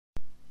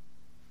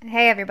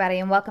Hey everybody,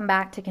 and welcome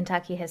back to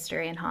Kentucky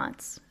History and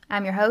Haunts.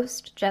 I'm your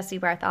host, Jesse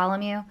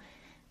Bartholomew,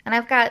 and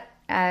I've got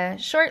a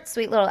short,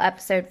 sweet little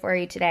episode for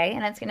you today,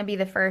 and it's going to be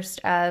the first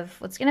of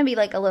what's going to be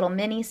like a little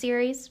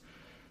mini-series.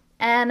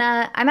 And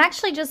I'm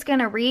actually just going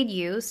to read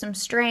you some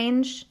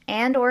strange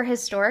and or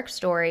historic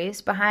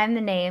stories behind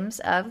the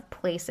names of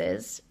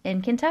places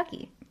in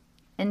Kentucky.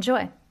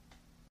 Enjoy.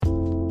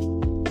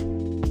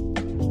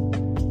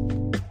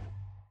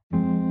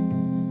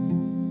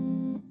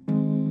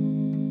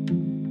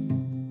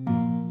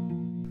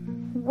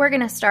 We're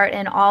going to start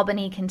in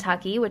Albany,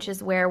 Kentucky, which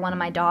is where one of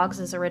my dogs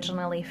is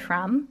originally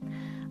from.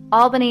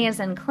 Albany is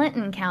in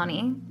Clinton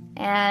County,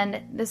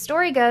 and the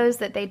story goes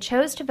that they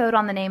chose to vote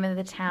on the name of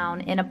the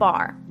town in a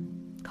bar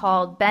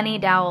called Benny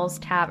Dowell's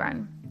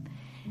Tavern.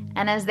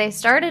 And as they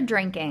started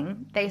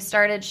drinking, they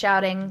started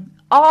shouting,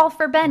 "All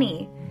for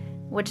Benny,"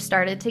 which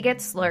started to get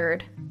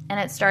slurred, and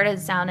it started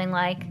sounding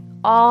like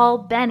All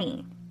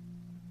Benny.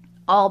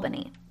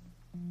 Albany.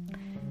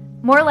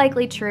 More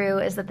likely true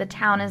is that the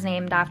town is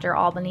named after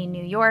Albany,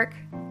 New York,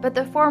 but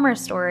the former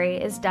story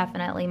is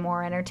definitely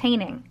more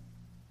entertaining.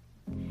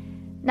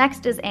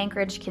 Next is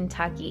Anchorage,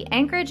 Kentucky.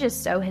 Anchorage is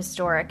so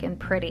historic and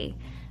pretty.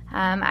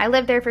 I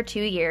lived there for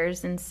 2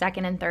 years in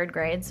second and third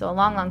grade, so a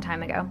long, long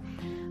time ago.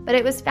 But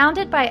it was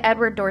founded by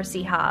Edward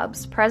Dorsey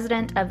Hobbs,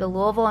 president of the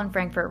Louisville and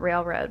Frankfort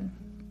Railroad.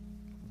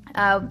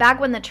 Back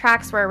when the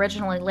tracks were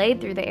originally laid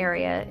through the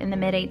area in the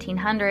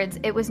mid-1800s,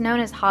 it was known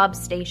as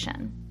Hobbs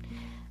Station.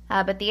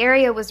 But the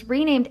area was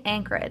renamed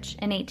Anchorage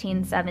in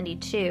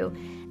 1872,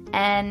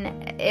 and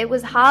it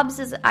was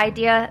Hobbs'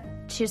 idea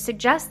to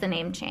suggest the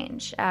name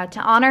change to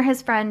honor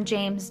his friend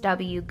James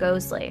W.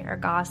 Gosley,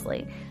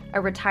 a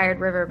retired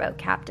riverboat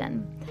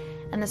captain.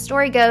 And the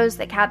story goes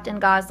that Captain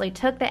Gosley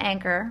took the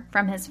anchor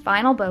from his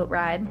final boat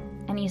ride,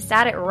 and he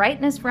sat it right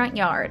in his front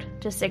yard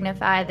to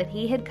signify that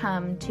he had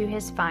come to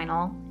his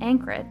final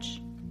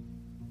anchorage.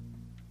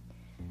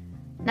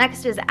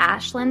 Next is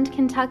Ashland,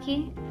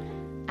 Kentucky.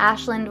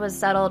 Ashland was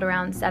settled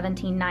around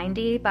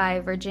 1790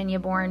 by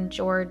Virginia-born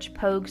George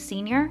Pogue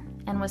Sr.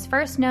 and was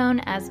first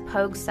known as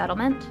Pogue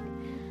Settlement.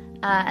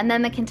 And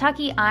then the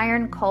Kentucky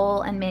Iron,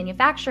 Coal, and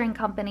Manufacturing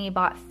Company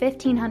bought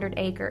 1,500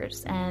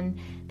 acres, and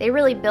they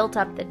really built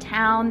up the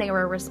town. They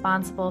were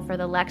responsible for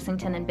the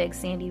Lexington and Big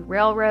Sandy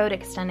Railroad,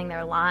 extending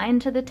their line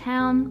to the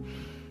town.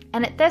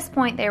 And at this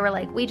point, they were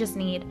like, we just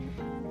need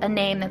a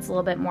name that's a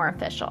little bit more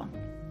official.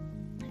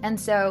 And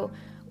so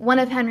one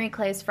of Henry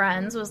Clay's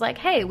friends was like,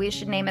 hey, we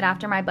should name it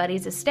after my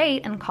buddy's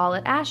estate and call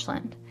it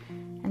Ashland.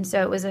 And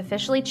so it was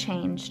officially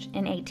changed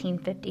in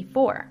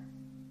 1854.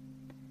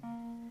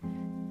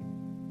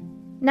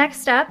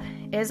 Next up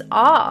is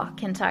Awe,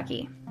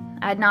 Kentucky.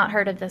 I'd not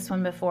heard of this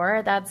one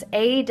before. That's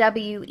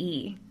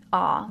A-W-E,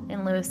 Awe,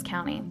 in Lewis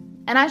County.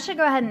 And I should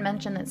go ahead and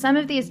mention that some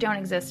of these don't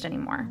exist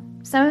anymore.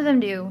 Some of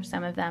them do,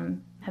 some of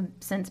them have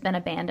since been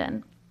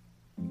abandoned.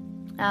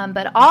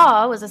 But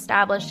Awe was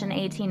established in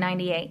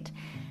 1898.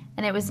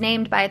 And it was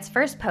named by its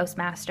first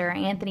postmaster,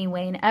 Anthony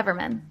Wayne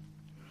Everman.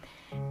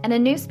 And a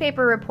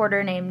newspaper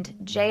reporter named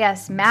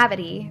J.S.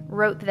 Mavity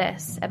wrote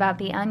this about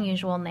the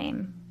unusual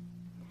name.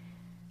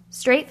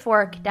 Straight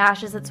Fork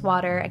dashes its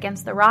water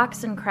against the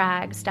rocks and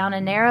crags down a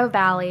narrow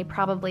valley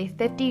probably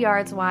 50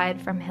 yards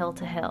wide from hill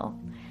to hill.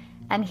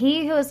 And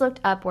he who has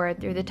looked upward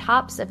through the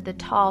tops of the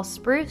tall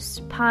spruce,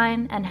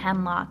 pine, and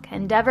hemlock,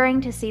 endeavoring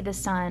to see the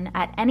sun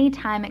at any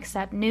time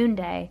except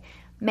noonday,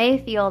 may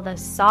feel the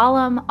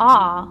solemn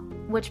awe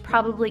which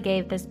probably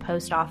gave this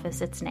post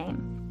office its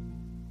name.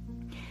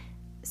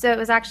 So it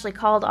was actually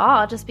called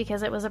Awe just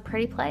because it was a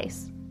pretty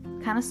place.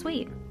 Kind of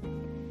sweet.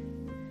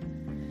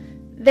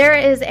 There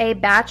is a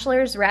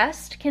Bachelor's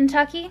Rest,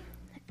 Kentucky,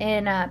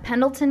 in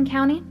Pendleton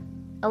County,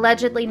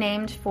 allegedly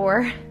named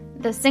for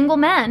the single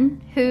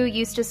men who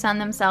used to sun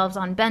themselves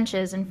on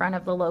benches in front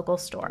of the local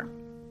store.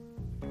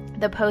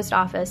 The post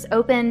office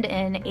opened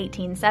in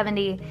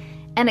 1870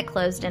 and it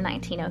closed in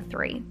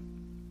 1903.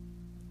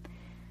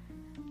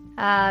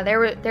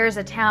 There's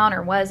a town,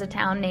 or was a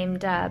town,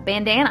 named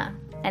Bandana,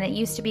 and it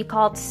used to be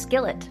called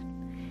Skillet.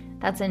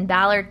 That's in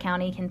Ballard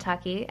County,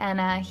 Kentucky,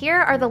 and here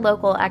are the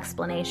local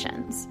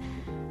explanations.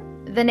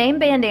 The name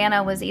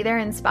Bandana was either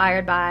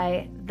inspired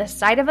by the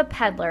sight of a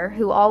peddler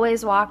who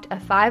always walked a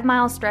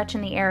 5-mile stretch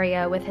in the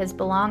area with his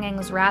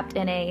belongings wrapped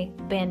in a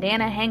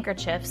bandana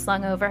handkerchief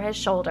slung over his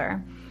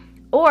shoulder,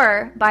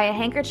 or by a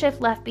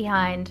handkerchief left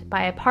behind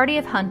by a party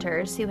of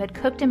hunters who had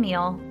cooked a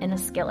meal in a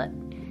skillet.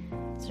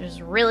 So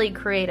there's really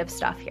creative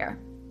stuff here.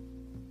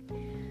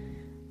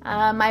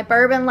 My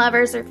bourbon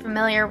lovers are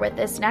familiar with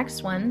this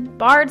next one,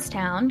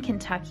 Bardstown,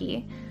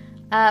 Kentucky.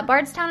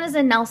 Bardstown is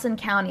in Nelson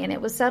County, and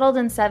it was settled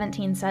in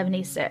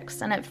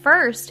 1776. And at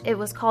first, it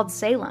was called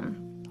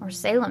Salem, or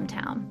Salem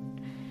Town.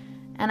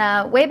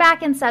 And way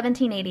back in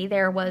 1780,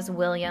 there was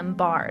William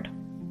Bard.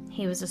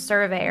 He was a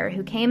surveyor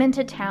who came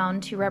into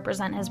town to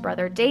represent his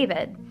brother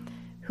David,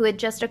 who had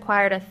just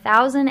acquired a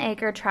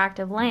 1,000-acre tract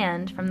of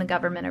land from the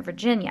government of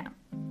Virginia.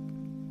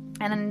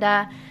 And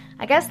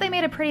I guess they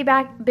made a pretty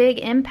big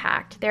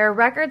impact. There are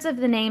records of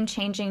the name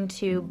changing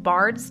to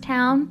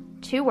Bardstown,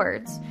 2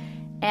 words,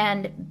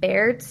 and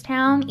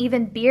Bairdstown,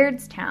 even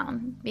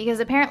Beardstown, because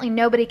apparently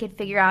nobody could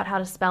figure out how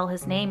to spell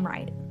his name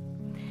right.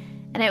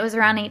 And it was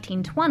around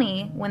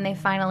 1820 when they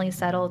finally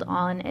settled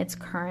on its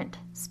current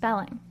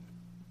spelling.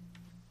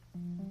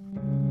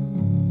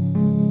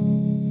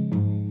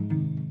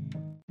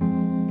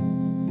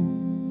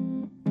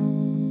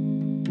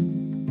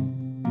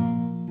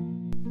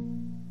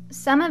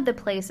 Some of the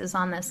places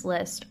on this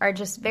list are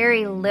just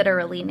very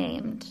literally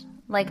named,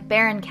 like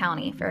Barron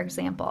County, for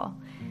example.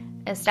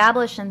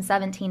 Established in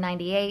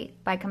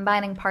 1798 by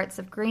combining parts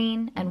of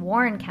Greene and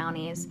Warren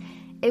counties,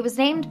 it was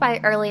named by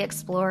early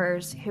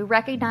explorers who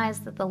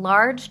recognized that the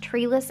large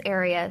treeless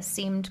area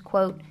seemed,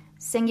 quote,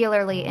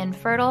 singularly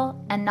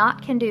infertile and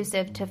not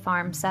conducive to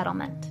farm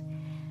settlement.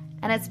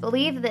 And it's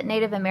believed that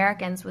Native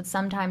Americans would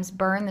sometimes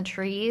burn the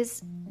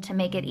trees to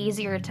make it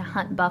easier to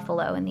hunt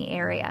buffalo in the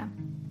area.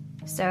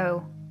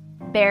 So,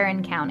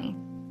 Barron County.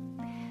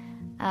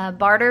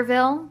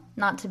 Barterville,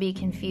 not to be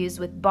confused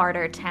with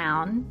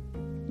Bartertown.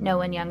 No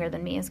one younger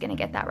than me is going to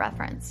get that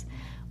reference.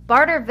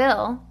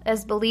 Barterville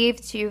is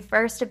believed to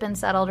first have been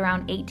settled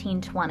around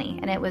 1820,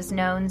 and it was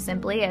known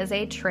simply as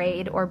a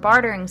trade or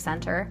bartering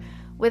center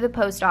with a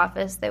post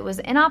office that was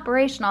in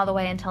operation all the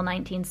way until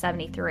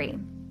 1973.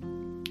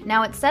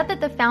 Now, it's said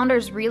that the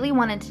founders really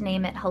wanted to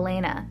name it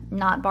Helena,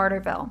 not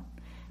Barterville,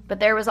 but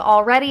there was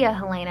already a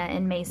Helena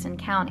in Mason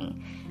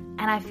County.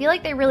 And I feel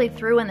like they really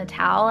threw in the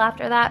towel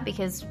after that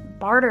because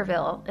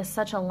Barterville is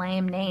such a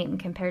lame name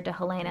compared to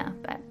Helena,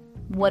 but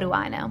what do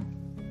I know?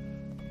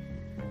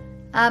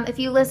 If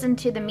you listen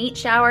to the meat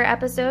shower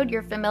episode,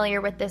 you're familiar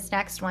with this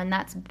next one.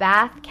 That's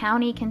Bath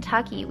County,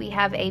 Kentucky. We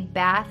have a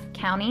Bath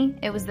County.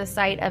 It was the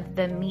site of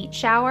the meat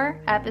shower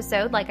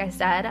episode, like I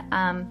said,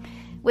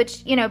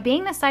 which, you know,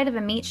 being the site of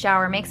a meat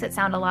shower makes it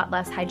sound a lot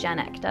less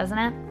hygienic, doesn't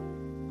it?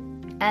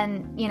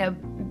 And, you know,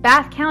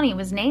 Bath County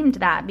was named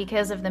that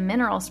because of the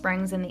mineral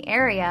springs in the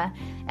area.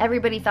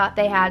 Everybody thought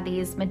they had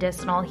these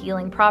medicinal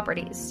healing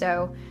properties.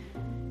 So,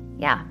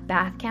 yeah,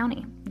 Bath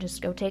County.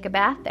 Just go take a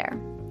bath there.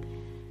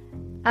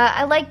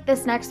 I like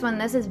this next one.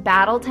 This is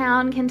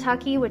Battletown,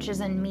 Kentucky, which is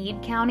in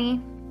Meade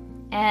County.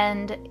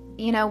 And,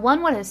 you know,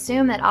 one would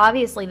assume that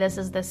obviously this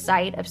is the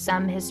site of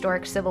some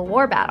historic Civil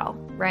War battle,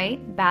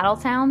 right?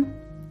 Battletown?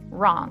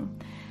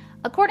 Wrong.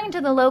 According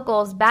to the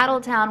locals,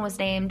 Battletown was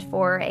named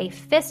for a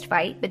fist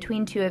fight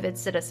between two of its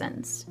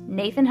citizens,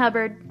 Nathan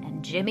Hubbard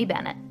and Jimmy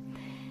Bennett.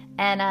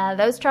 And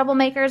those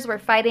troublemakers were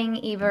fighting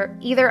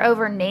either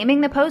over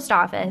naming the post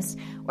office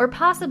or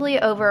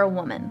possibly over a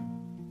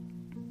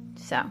woman.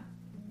 So,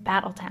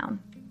 Battletown.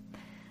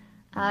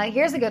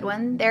 Here's a good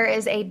one. There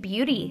is a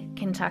Beauty,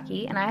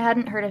 Kentucky, and I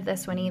hadn't heard of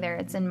this one either.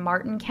 It's in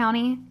Martin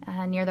County,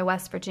 near the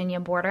West Virginia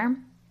border.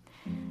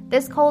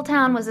 This coal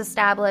town was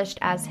established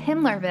as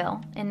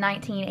Himmlerville in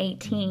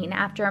 1918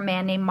 after a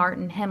man named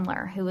Martin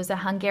Himmler, who was a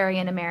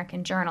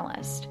Hungarian-American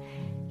journalist.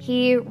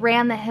 He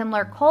ran the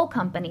Himmler Coal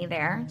Company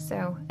there,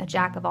 so a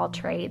jack of all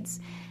trades.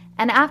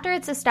 And after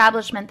its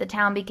establishment, the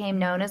town became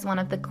known as one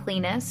of the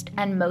cleanest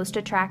and most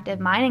attractive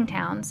mining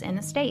towns in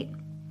the state.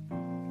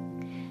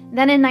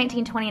 Then in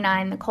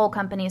 1929, the coal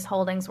company's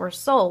holdings were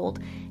sold,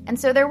 and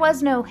so there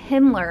was no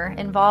Himmler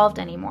involved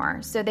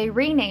anymore, so they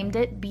renamed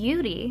it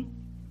Beauty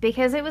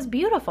because it was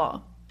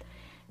beautiful.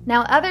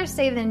 Now, others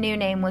say the new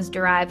name was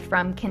derived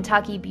from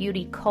Kentucky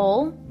Beauty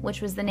Coal,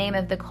 which was the name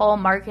of the coal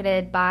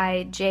marketed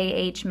by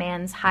J.H.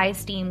 Mann's High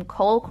Steam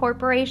Coal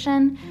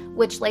Corporation,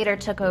 which later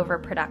took over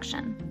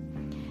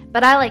production.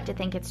 But I like to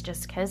think it's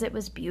just because it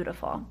was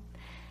beautiful.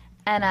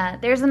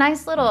 And there's a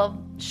nice little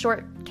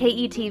short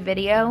KET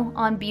video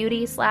on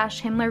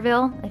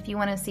Beauty/Himmlerville if you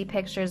want to see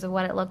pictures of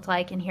what it looked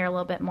like and hear a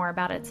little bit more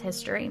about its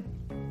history.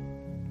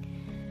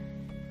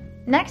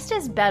 Next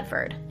is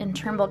Bedford in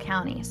Trimble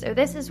County. So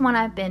this is one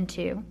I've been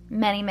to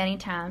many, many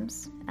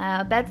times.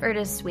 Bedford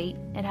is sweet.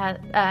 It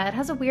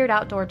has a weird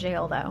outdoor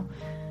jail, though.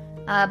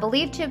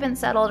 Believed to have been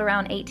settled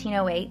around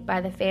 1808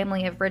 by the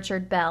family of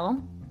Richard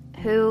Bell,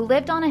 who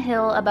lived on a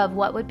hill above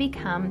what would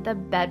become the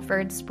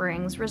Bedford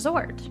Springs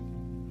Resort.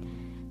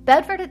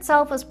 Bedford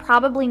itself was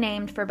probably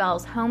named for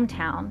Bell's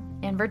hometown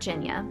in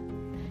Virginia.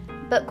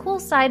 But cool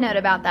side note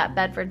about that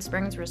Bedford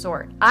Springs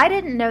Resort. I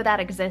didn't know that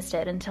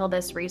existed until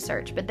this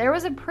research, but there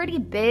was a pretty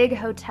big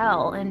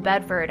hotel in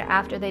Bedford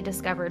after they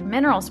discovered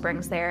mineral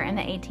springs there in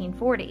the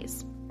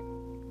 1840s.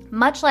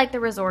 Much like the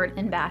resort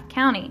in Bath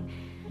County.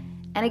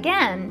 And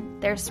again,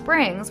 their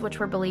springs, which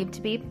were believed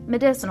to be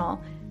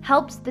medicinal,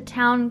 helped the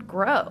town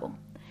grow.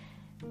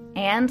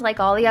 And like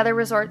all the other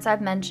resorts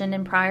I've mentioned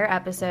in prior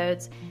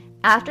episodes,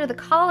 after the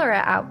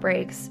cholera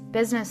outbreaks,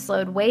 business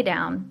slowed way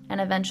down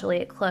and eventually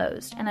it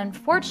closed. And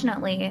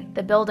unfortunately,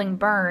 the building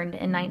burned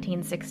in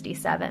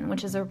 1967,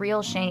 which is a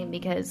real shame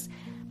because,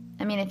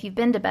 I mean, if you've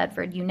been to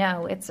Bedford, you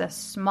know it's a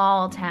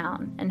small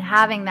town. And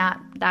having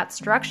that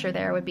structure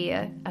there would be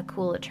a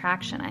cool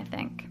attraction, I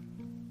think.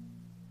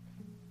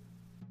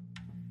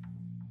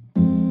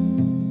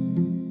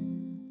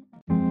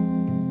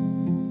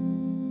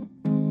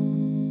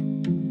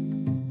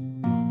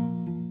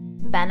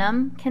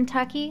 Benham,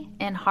 Kentucky,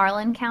 in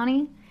Harlan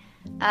County.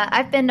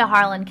 I've been to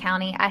Harlan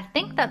County. I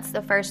think that's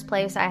the first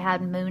place I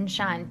had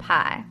moonshine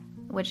pie,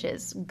 which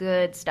is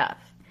good stuff.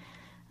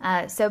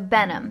 So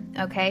Benham,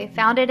 okay,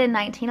 founded in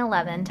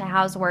 1911 to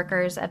house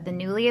workers of the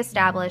newly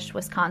established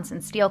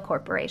Wisconsin Steel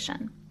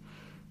Corporation.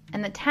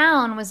 And the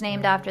town was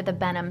named after the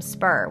Benham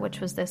Spur, which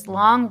was this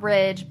long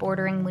ridge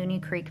bordering Looney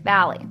Creek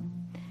Valley.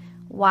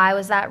 Why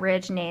was that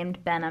ridge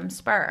named Benham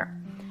Spur?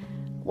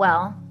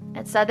 Well,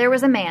 it said there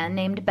was a man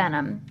named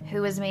Benham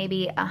who was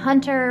maybe a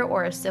hunter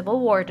or a Civil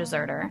War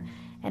deserter,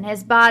 and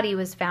his body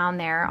was found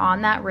there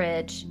on that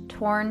ridge,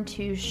 torn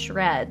to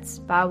shreds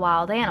by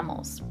wild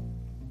animals.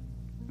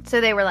 So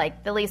they were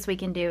like, the least we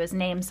can do is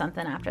name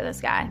something after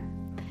this guy.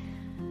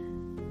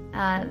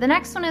 The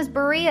next one is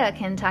Berea,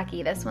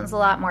 Kentucky. This one's a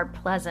lot more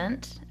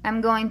pleasant. I'm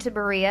going to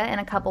Berea in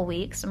a couple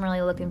weeks. I'm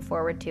really looking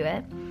forward to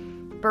it.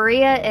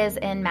 Berea is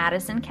in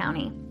Madison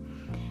County.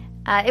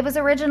 It was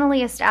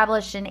originally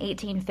established in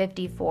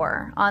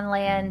 1854 on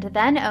land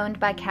then owned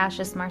by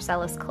Cassius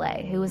Marcellus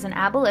Clay, who was an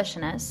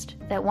abolitionist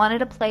that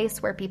wanted a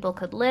place where people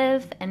could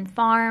live and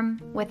farm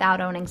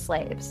without owning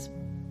slaves.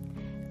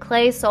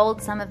 Clay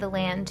sold some of the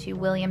land to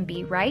William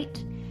B.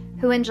 Wright,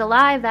 who in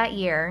July of that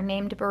year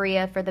named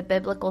Berea for the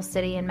biblical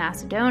city in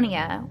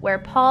Macedonia, where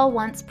Paul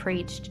once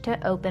preached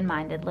to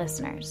open-minded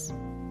listeners.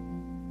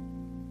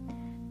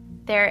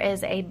 There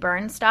is a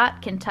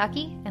Bernstadt,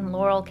 Kentucky, in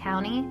Laurel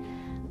County,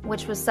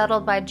 which was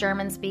settled by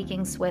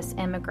German-speaking Swiss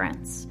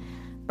immigrants.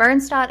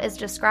 Bernstadt is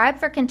described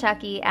for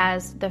Kentucky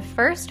as the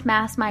first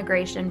mass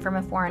migration from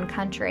a foreign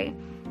country,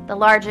 the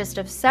largest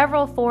of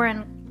several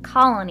foreign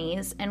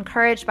colonies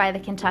encouraged by the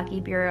Kentucky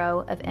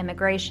Bureau of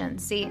Immigration.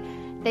 See,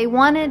 they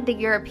wanted the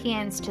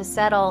Europeans to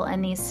settle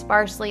in these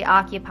sparsely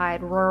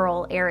occupied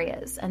rural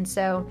areas, and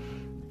so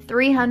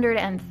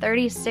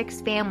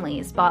 336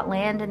 families bought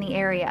land in the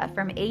area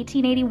from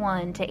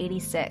 1881 to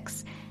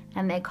 86,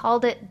 and they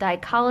called it Die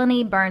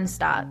Kolonie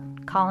Bernstadt,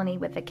 colony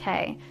with a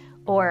K,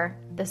 or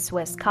the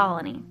Swiss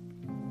colony.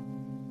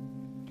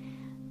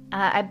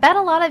 I bet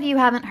a lot of you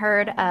haven't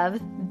heard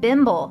of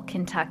Bimble,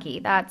 Kentucky.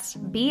 That's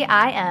B-I-M-B-L-E,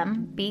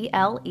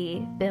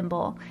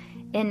 Bimble,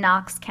 in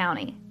Knox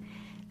County.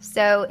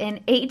 So in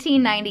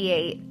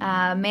 1898,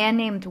 a man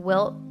named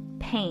Will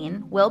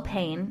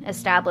Payne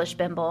established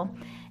Bimble,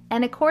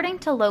 and according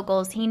to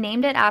locals, he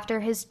named it after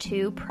his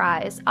two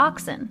prize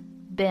oxen,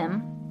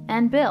 Bim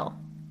and Bill.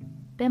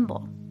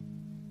 Bimble.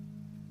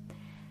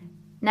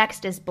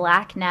 Next is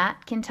Black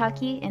Gnat,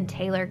 Kentucky, in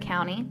Taylor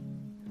County.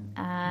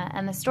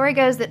 And the story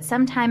goes that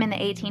sometime in the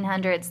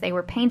 1800s, they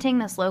were painting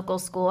this local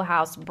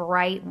schoolhouse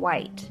bright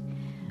white.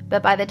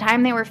 But by the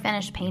time they were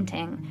finished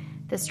painting,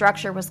 the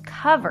structure was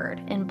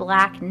covered in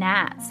black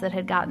gnats that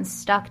had gotten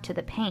stuck to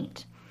the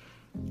paint.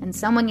 And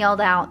someone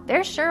yelled out,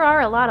 "There sure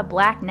are a lot of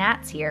black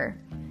gnats here."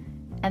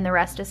 And the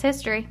rest is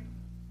history.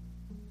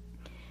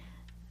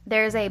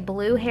 There's a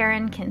Blue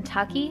Heron,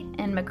 Kentucky,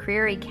 in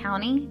McCreary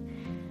County.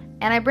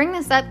 And I bring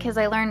this up because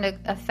I learned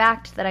a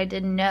fact that I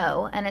didn't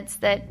know, and it's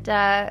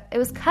that it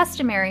was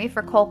customary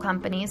for coal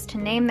companies to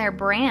name their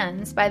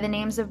brands by the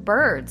names of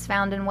birds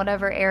found in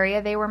whatever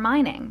area they were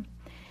mining.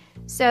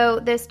 So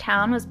this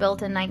town was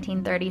built in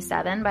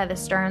 1937 by the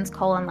Stearns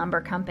Coal and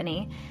Lumber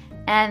Company,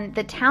 and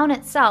the town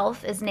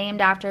itself is named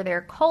after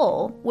their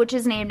coal, which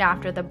is named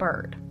after the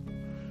bird.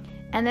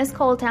 And this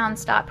coal town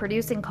stopped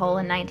producing coal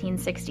in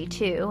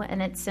 1962,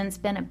 and it's since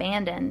been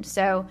abandoned.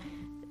 So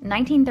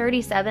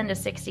 1937 to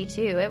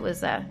 62, it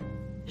was a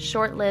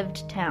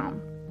short-lived town.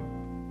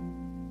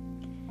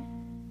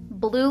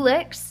 Blue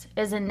Licks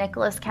is in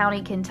Nicholas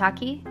County,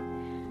 Kentucky.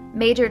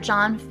 Major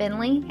John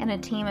Finley and a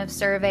team of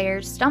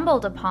surveyors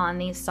stumbled upon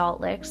these salt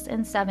licks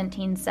in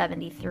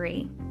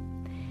 1773.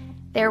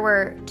 There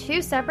were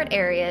two separate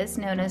areas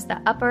known as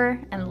the Upper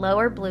and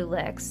Lower Blue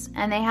Licks,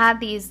 and they had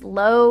these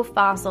low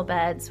fossil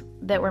beds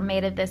that were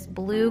made of this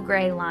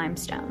blue-gray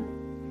limestone.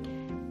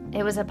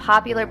 It was a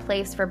popular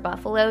place for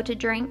buffalo to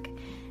drink,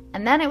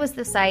 and then it was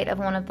the site of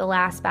one of the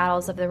last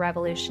battles of the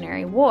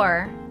Revolutionary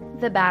War,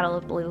 the Battle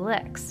of Blue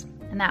Licks,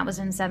 and that was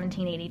in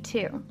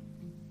 1782.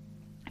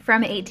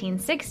 From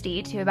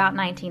 1860 to about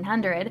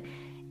 1900,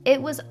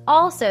 it was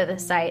also the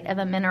site of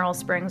a mineral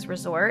springs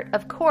resort,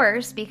 of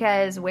course,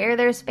 because where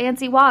there's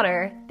fancy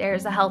water,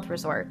 there's a health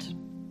resort.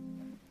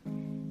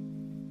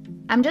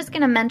 I'm just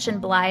going to mention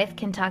Blythe,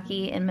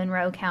 Kentucky, in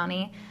Monroe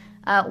County.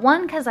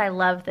 One, because I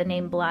love the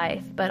name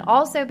Blythe, but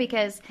also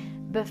because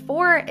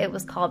before it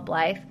was called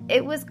Blythe,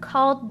 it was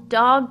called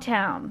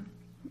Dogtown.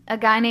 A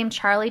guy named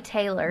Charlie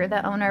Taylor,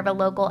 the owner of a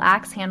local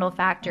axe handle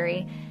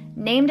factory,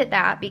 named it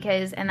that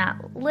because in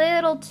that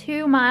little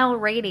 2-mile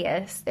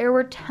radius, there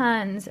were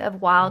tons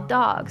of wild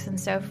dogs. And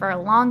so for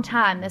a long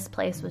time, this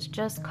place was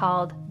just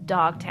called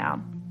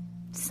Dogtown.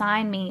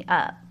 Sign me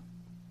up.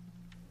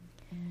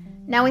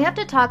 Now we have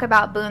to talk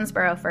about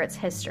Boonesboro for its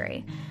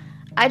history.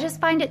 I just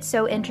find it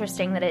so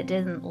interesting that it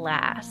didn't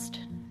last.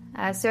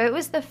 So it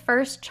was the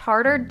first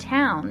chartered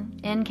town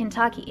in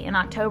Kentucky in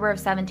October of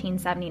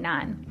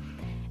 1779,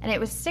 and it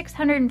was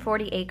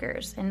 640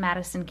 acres in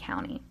Madison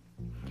County.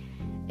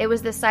 It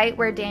was the site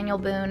where Daniel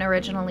Boone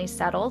originally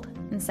settled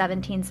in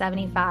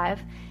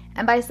 1775,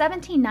 And by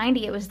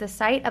 1790, it was the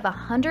site of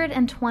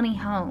 120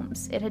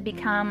 homes. It had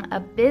become a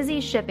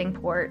busy shipping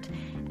port,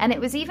 and it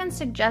was even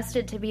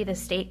suggested to be the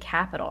state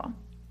capital.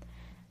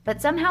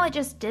 But somehow it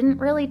just didn't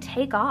really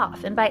take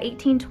off, and by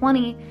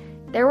 1820,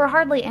 there were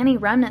hardly any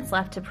remnants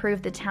left to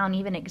prove the town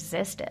even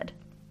existed.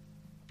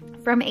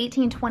 From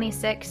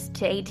 1826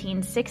 to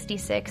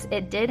 1866,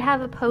 it did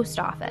have a post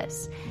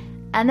office,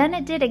 and then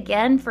it did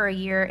again for a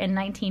year in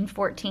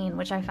 1914,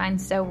 which I find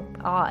so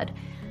odd.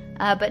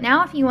 But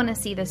now if you want to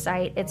see the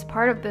site, it's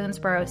part of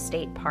Boonesboro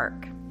State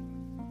Park.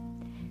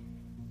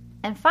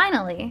 And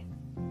finally,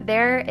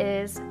 there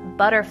is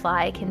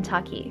Butterfly,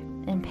 Kentucky,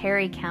 in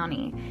Perry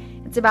County.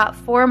 It's about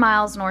 4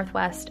 miles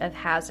northwest of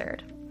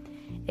Hazard.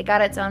 It got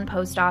its own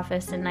post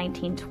office in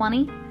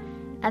 1920,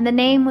 and the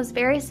name was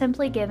very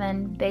simply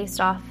given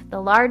based off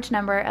the large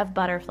number of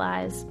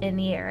butterflies in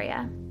the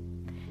area.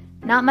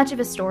 Not much of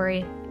a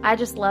story, I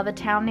just love a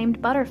town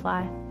named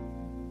Butterfly.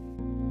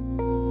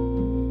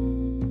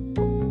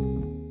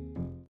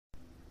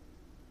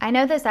 I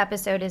know this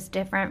episode is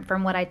different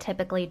from what I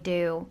typically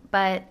do,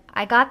 but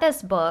I got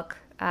this book,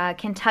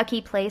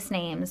 Kentucky Place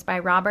Names by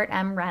Robert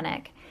M.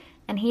 Rennick,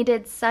 and he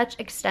did such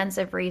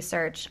extensive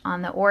research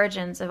on the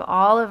origins of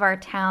all of our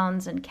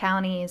towns and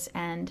counties,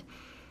 and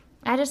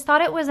I just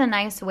thought it was a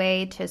nice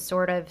way to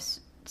sort of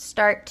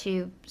start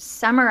to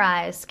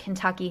summarize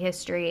Kentucky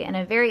history in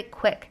a very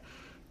quick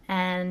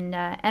and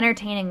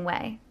entertaining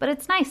way. But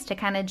it's nice to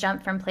kind of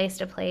jump from place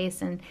to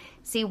place and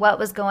see what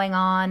was going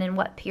on in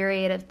what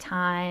period of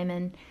time.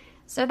 And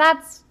so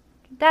that's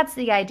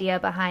the idea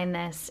behind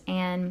this.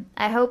 And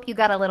I hope you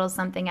got a little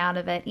something out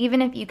of it,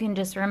 even if you can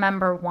just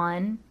remember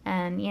one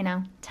and,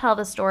 tell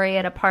the story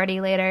at a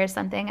party later or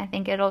something. I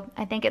think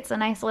it's a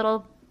nice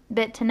little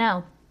bit to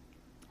know.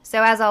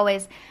 So as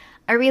always,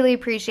 I really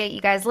appreciate you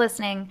guys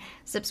listening,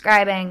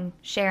 subscribing,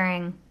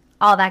 sharing,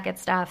 all that good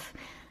stuff.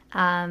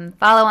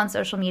 Follow on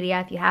social media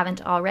if you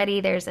haven't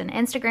already. There's an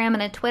Instagram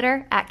and a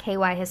Twitter at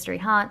KY History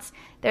Haunts.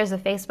 There's a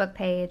Facebook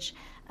page.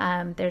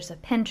 There's a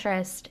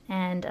Pinterest.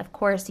 And of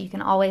course, you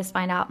can always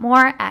find out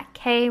more at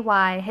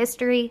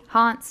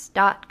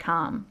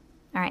kyhistoryhaunts.com.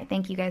 All right.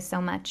 Thank you guys so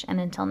much. And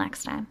until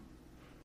next time.